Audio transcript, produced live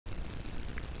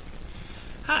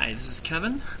Hi, this is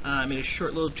Kevin. I made a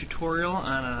short little tutorial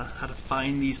on how to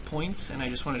find these points, and I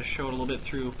just wanted to show it a little bit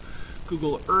through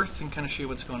Google Earth and kind of show you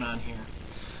what's going on here.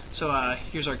 So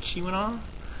here's our Keweenaw.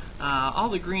 All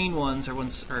the green ones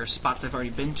are spots I've already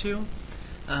been to.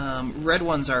 Red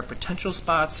ones are potential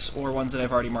spots or ones that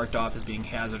I've already marked off as being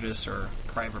hazardous or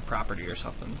private property or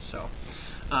something. So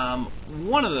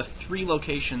one of the three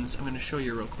locations I'm going to show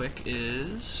you real quick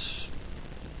is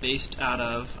based out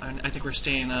of, I think we're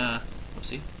staying,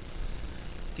 whoopsie,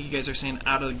 I think you guys are staying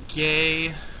out of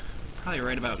Gay, probably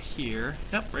right about here.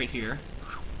 Yep, right here.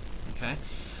 Okay.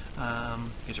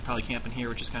 You guys are probably camping here,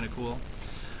 which is kind of cool.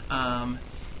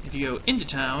 If you go into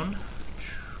town,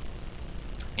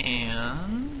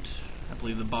 and I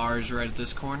believe the bar is right at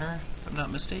this corner, if I'm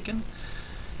not mistaken,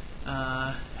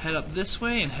 head up this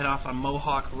way and head off on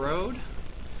Mohawk Road.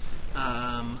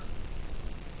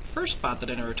 First spot that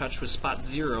I never touched was spot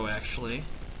 0, actually,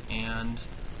 and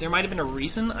there might have been a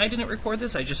reason I didn't record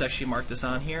this. I just actually marked this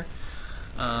on here.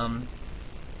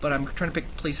 But I'm trying to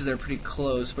pick places that are pretty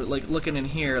close. But like looking in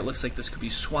here, it looks like this could be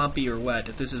swampy or wet.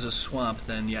 If this is a swamp,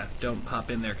 then yeah, don't hop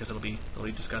in there because it'll be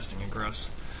disgusting and gross.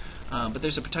 But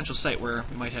there's a potential site where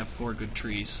we might have 4 good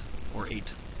trees, or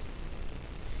 8.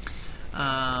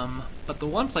 But the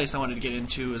one place I wanted to get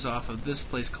into is off of this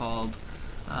place called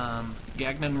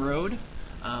Gagnon Road.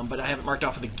 But I have it marked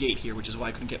off with a gate here, which is why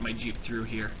I couldn't get my Jeep through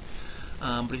here.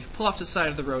 But if you pull off to the side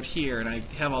of the road here, and I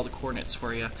have all the coordinates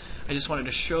for you, I just wanted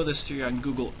to show this to you on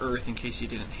Google Earth in case you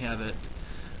didn't have it.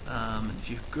 If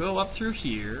you go up through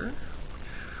here,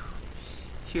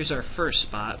 here's our first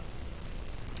spot.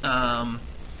 And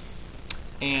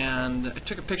I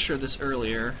took a picture of this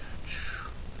earlier.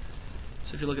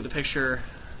 So if you look at the picture,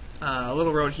 a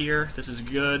little road here, this is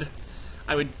good.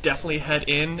 I would definitely head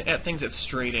in at things at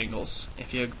straight angles.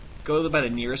 If you go by the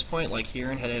nearest point, like here,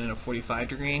 and head in at a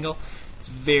 45-degree angle, it's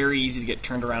very easy to get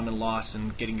turned around and lost in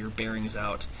getting your bearings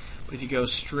out. But if you go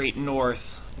straight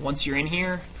north, once you're in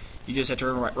here, you just have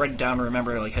to write it down and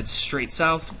remember, like, head straight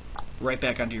south, right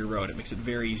back onto your road. It makes it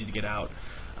very easy to get out.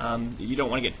 You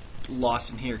don't want to get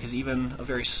lost in here, because even a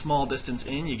very small distance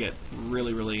in, you get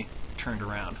really, really turned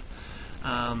around.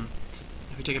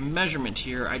 If we take a measurement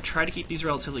here, I try to keep these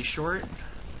relatively short.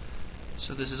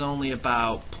 So this is only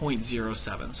about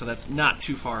 0.07, so that's not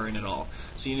too far in at all.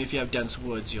 So even if you have dense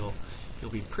woods, you'll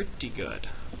be pretty good.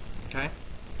 Okay.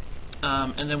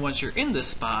 And then once you're in this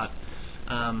spot,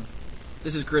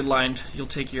 this is grid lined. You'll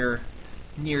take your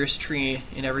nearest tree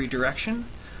in every direction,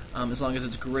 as long as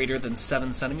it's greater than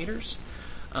 7 centimeters.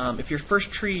 If your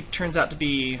first tree turns out to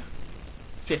be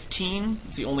 15,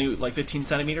 it's the only, like 15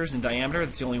 centimeters in diameter,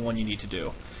 that's the only one you need to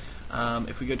do.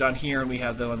 If we go down here and we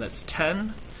have the one that's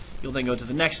 10, you'll then go to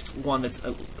the next one that's,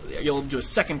 you'll do a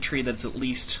second tree that's at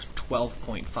least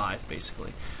 12.5,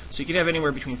 basically. So you can have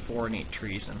anywhere between 4 and 8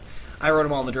 trees. And I wrote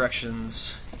them all in the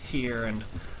directions here, and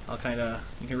I'll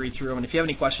you can read through them. And if you have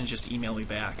any questions, just email me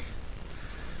back.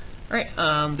 Alright,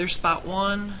 there's spot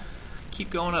 1.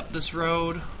 Keep going up this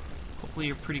road. Hopefully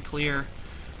you're pretty clear.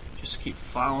 Just keep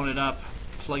following it up.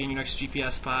 Plug in your next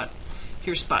GPS spot.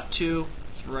 Here's spot 2.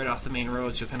 It's right off the main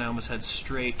road, so you'll kind of almost head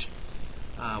straight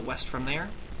west from there.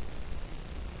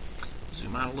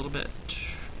 Zoom out a little bit.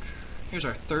 Here's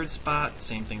our third spot,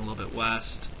 same thing, a little bit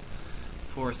west.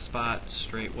 Fourth spot,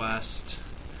 straight west.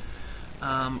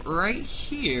 Right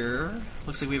here,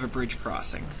 looks like we have a bridge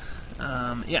crossing.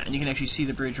 Yeah, and you can actually see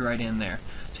the bridge right in there.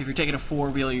 So if you're taking a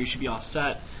 4-wheeler, you should be all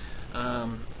set.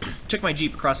 Took my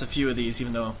Jeep across a few of these,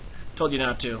 even though I told you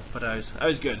not to, but I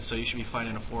was good, so you should be fine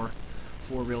in a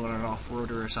 4-wheeler on an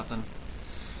off-roader or something.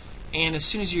 And as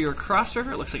soon as you're across the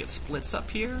river, it looks like it splits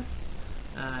up here.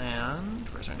 And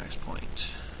where's our next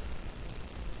point?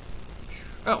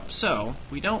 Oh, so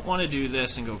we don't want to do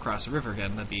this and go across the river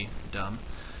again. That'd be dumb.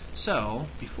 So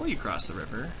before you cross the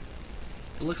river,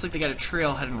 it looks like they got a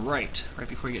trail heading right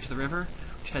before you get to the river,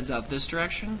 which heads out this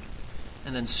direction,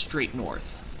 and then straight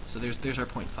north. So there's our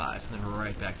point 5, and then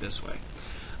right back this way.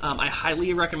 I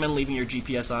highly recommend leaving your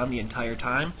GPS on the entire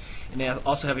time, and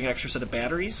also having an extra set of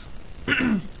batteries.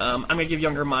 I'm going to give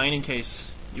younger mine in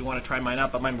case you want to try mine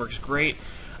out, but mine works great.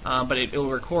 But it'll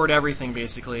record everything,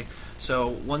 basically. So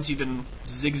once you've been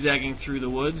zigzagging through the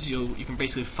woods, you can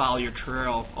basically follow your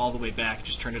trail all the way back.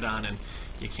 Just turn it on, and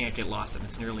you can't get lost, and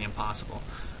it's nearly impossible.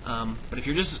 But if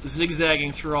you're just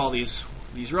zigzagging through all these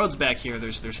roads back here,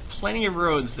 there's plenty of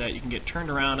roads that you can get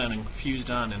turned around on and confused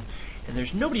on, and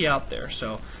there's nobody out there.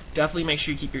 So definitely make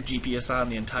sure you keep your GPS on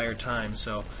the entire time,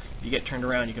 so if you get turned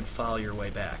around, you can follow your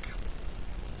way back.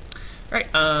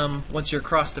 Alright, once you're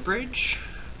across the bridge,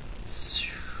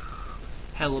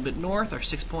 head a little bit north. Our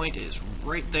 6 point is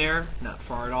right there, not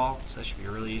far at all, so that should be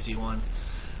a really easy one.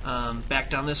 Back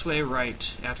down this way,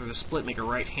 right after the split, make a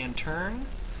right-hand turn.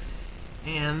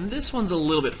 And this one's a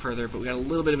little bit further, but we got a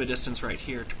little bit of a distance right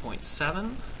here to point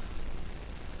 7.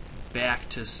 Back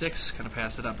to 6, kind of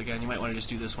pass it up again. You might want to just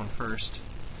do this one first.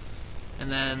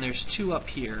 And then there's 2 up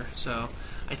here. So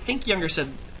I think Younger said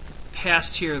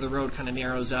past here the road kind of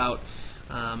narrows out,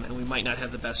 and we might not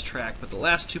have the best track. But the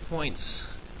last 2 points,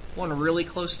 one really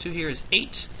close to here is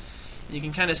 8. And you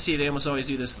can kind of see they almost always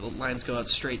do this. The lines go out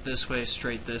straight this way,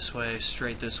 straight this way,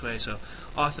 straight this way, so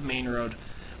off the main road.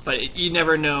 But you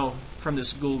never know from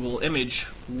this Google image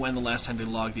when the last time they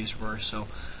logged these were. So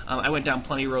I went down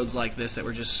plenty of roads like this that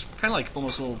were just kind of like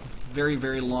almost little very,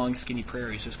 very long, skinny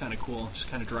prairies. So it's kind of cool,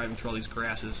 just kind of driving through all these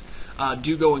grasses.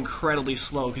 Do go incredibly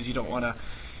slow because you don't want to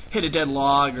hit a dead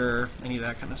log or any of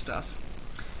that kind of stuff.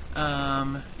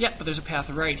 Yeah, but there's a path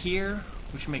right here,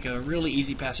 which will make a really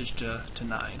easy passage to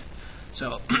 9.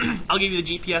 So I'll give you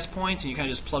the GPS points, and you kind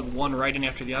of just plug one right in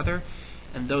after the other,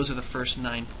 and those are the first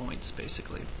 9 points,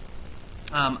 basically.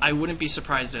 I wouldn't be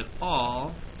surprised at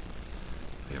all.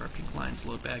 We have our pink lines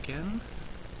load back in.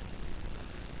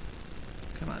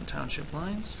 Come on, township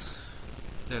lines.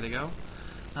 There they go.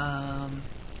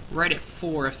 Right at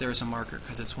 4 if there's a marker,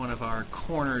 because it's one of our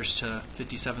corners to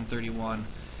 5731,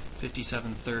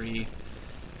 5730,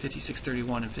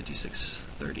 5631, and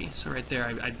 5630. So right there,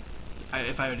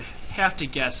 if I would have to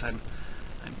guess, I'm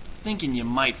thinking you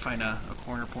might find a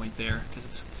corner point there, because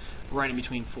it's right in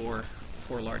between four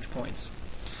large points.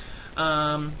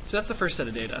 So that's the first set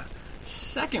of data.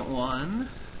 Second one,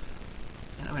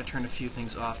 and I'm going to turn a few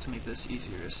things off to make this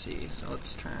easier to see. So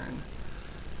let's turn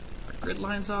our grid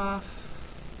lines off.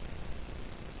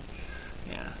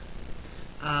 Yeah.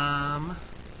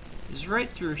 Is right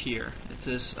through here. It's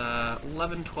this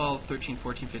 11, 12, 13,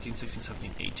 14, 15, 16,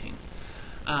 17, 18.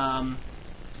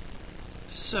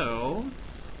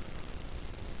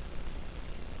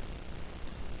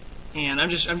 And I'm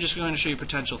just going to show you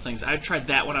potential things. I've tried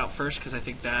that one out first because I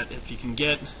think that if you can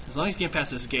get, as long as you get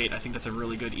past this gate, I think that's a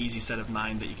really good, easy set of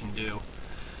 9 that you can do.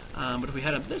 But if we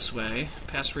head up this way,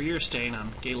 past where you're staying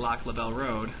on Gaylock LaBelle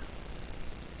Road,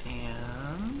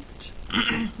 and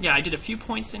yeah, I did a few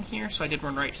points in here, so I did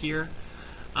one right here.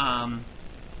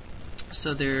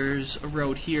 So there's a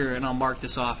road here, and I'll mark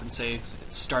this off and say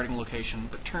it's starting location.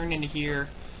 But turn into here,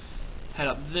 head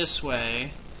up this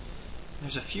way.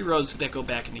 There's a few roads that go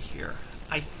back into here.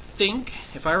 I think,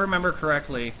 if I remember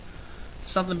correctly,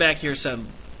 something back here said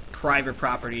private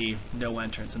property, no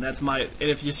entrance, and that's my. And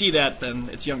if you see that, then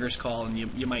it's Younger's call, and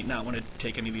you might not want to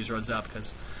take any of these roads up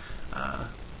because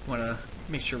want to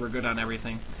make sure we're good on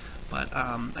everything. But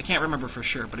I can't remember for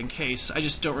sure. But in case, I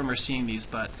just don't remember seeing these.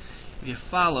 But if you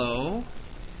follow,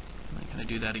 I'm going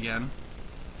to do that again.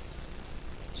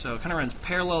 So it kind of runs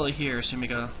parallel to here. So you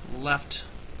make a left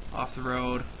off the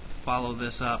road. Follow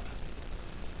this up,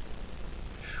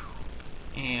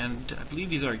 and I believe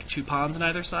these are 2 ponds on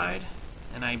either side,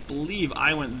 and I believe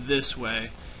I went this way.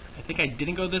 I think I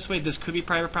didn't go this way. This could be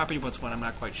private property, but it's one I'm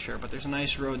not quite sure. But there's a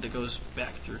nice road that goes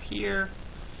back through here,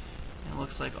 and it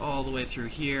looks like all the way through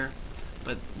here.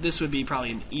 But this would be probably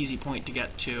an easy point to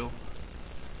get to,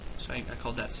 so I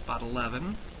called that spot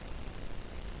 11.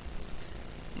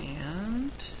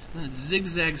 And then it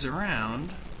zigzags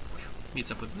around, meets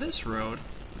up with this road.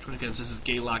 Which one again? This is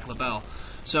Gaylock LaBelle.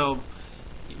 So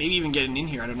maybe even getting in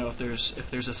here, I don't know if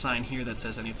there's a sign here that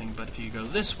says anything, but if you go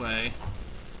this way,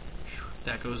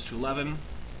 that goes to 11.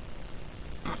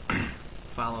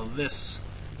 Follow this.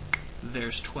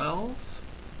 There's 12.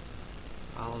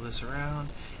 Follow this around,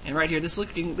 and right here, this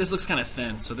looks kind of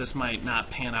thin, so this might not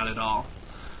pan out at all.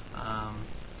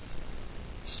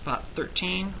 Spot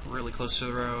 13, really close to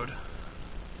the road.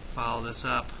 Follow this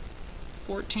up.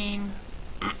 14.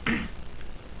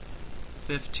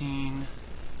 15, and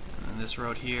then this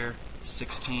road here,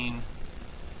 16,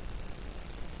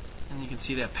 and you can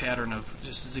see that pattern of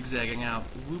just zigzagging out,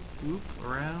 whoop, whoop,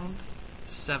 around,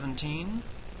 17,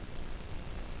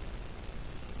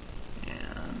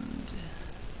 and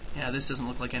yeah, this doesn't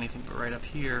look like anything, but right up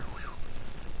here, whew,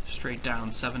 straight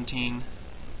down, 17,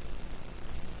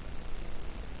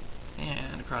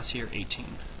 and across here, 18,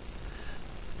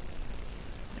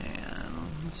 and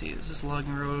let's see, is this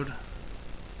logging road?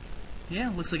 Yeah,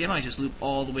 looks like it might just loop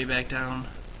all the way back down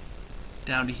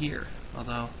to here.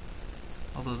 Although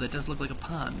that does look like a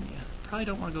pond. You probably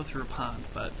don't want to go through a pond,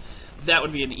 but that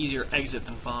would be an easier exit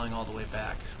than following all the way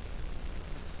back.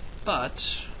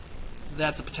 But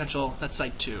that's a potential. That's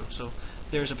site 2. So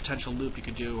there's a potential loop you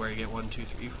could do where you get 1, 2,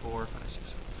 3, 4, 5,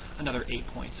 6, another 8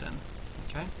 points in.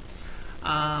 Okay.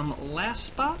 Last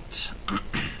spot.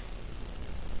 If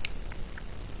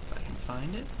I can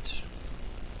find it.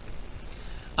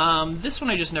 This one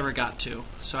I just never got to.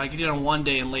 So I did it on one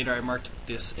day, and later I marked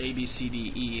this A, B, C,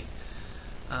 D, E.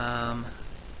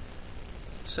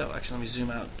 So actually, let me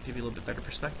zoom out, give you a little bit better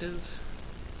perspective.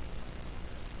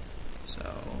 So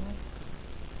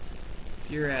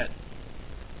if you're at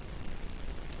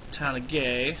Town of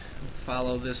Gay,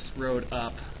 follow this road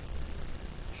up.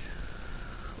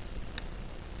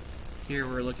 Here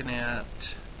we're looking at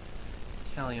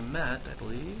Calumet, I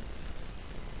believe.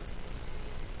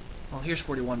 Well, here's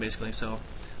 41 basically, so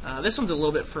this one's a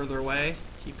little bit further away.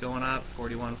 Keep going up,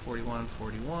 41, 41,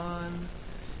 41.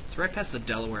 It's right past the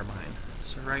Delaware mine.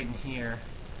 So right in here,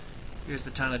 here's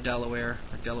the town of Delaware,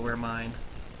 or Delaware mine.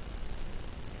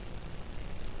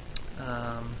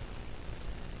 And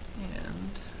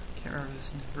can't remember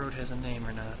if this road has a name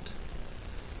or not.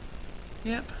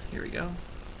 Yep, here we go.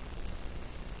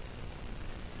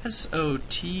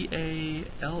 Sotala,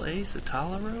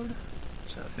 Sotala Road?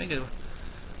 So if I go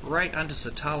right onto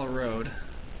Sotala Road,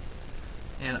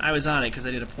 and I was on it because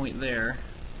I did a point there,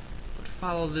 but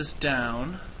follow this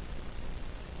down,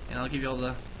 and I'll give you all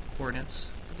the coordinates.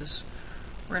 This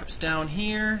wraps down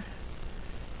here,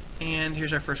 and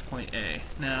here's our first point A.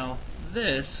 Now,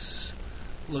 this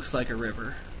looks like a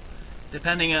river.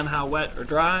 Depending on how wet or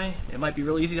dry, it might be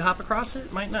really easy to hop across it,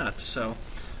 it might not. So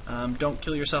don't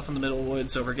kill yourself in the middle of the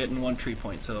woods over getting one tree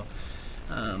point. So,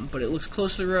 but it looks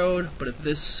close to the road, but if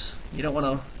this, you don't want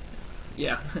to,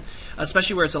 yeah,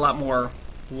 especially where it's a lot more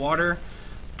water,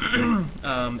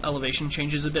 elevation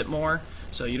changes a bit more,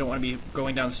 so you don't want to be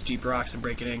going down steep rocks and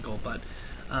break an ankle, but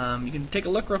you can take a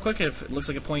look real quick. If it looks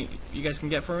like a point you guys can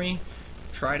get for me,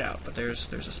 try it out, but there's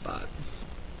a spot.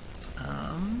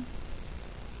 And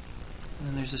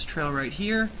then there's this trail right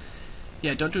here.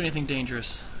 Yeah, don't do anything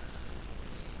dangerous.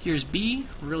 Here's B,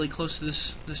 really close to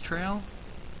this trail.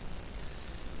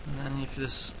 And then if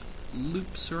this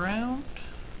loops around,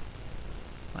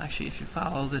 well, actually if you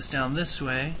follow this down this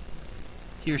way,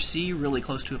 here's C, really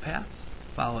close to a path.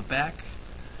 Follow it back,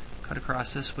 cut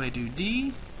across this way, do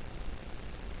D,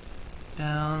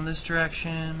 down this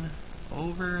direction,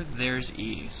 over, there's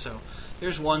E. So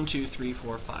there's 1, 2, 3,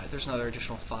 4, 5. There's another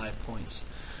additional 5 points.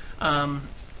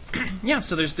 Yeah,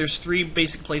 so there's 3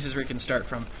 basic places where you can start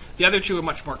from. The other 2 are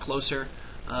much more closer.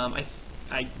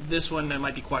 This one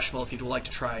might be questionable if you'd like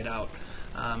to try it out.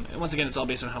 And once again, it's all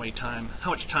based on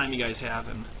how much time you guys have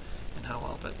and how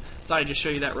well. But I thought I'd just show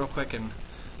you that real quick, and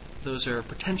those are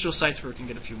potential sites where we can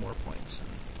get a few more points.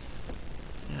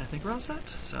 And I think we're all set.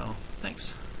 So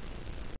thanks.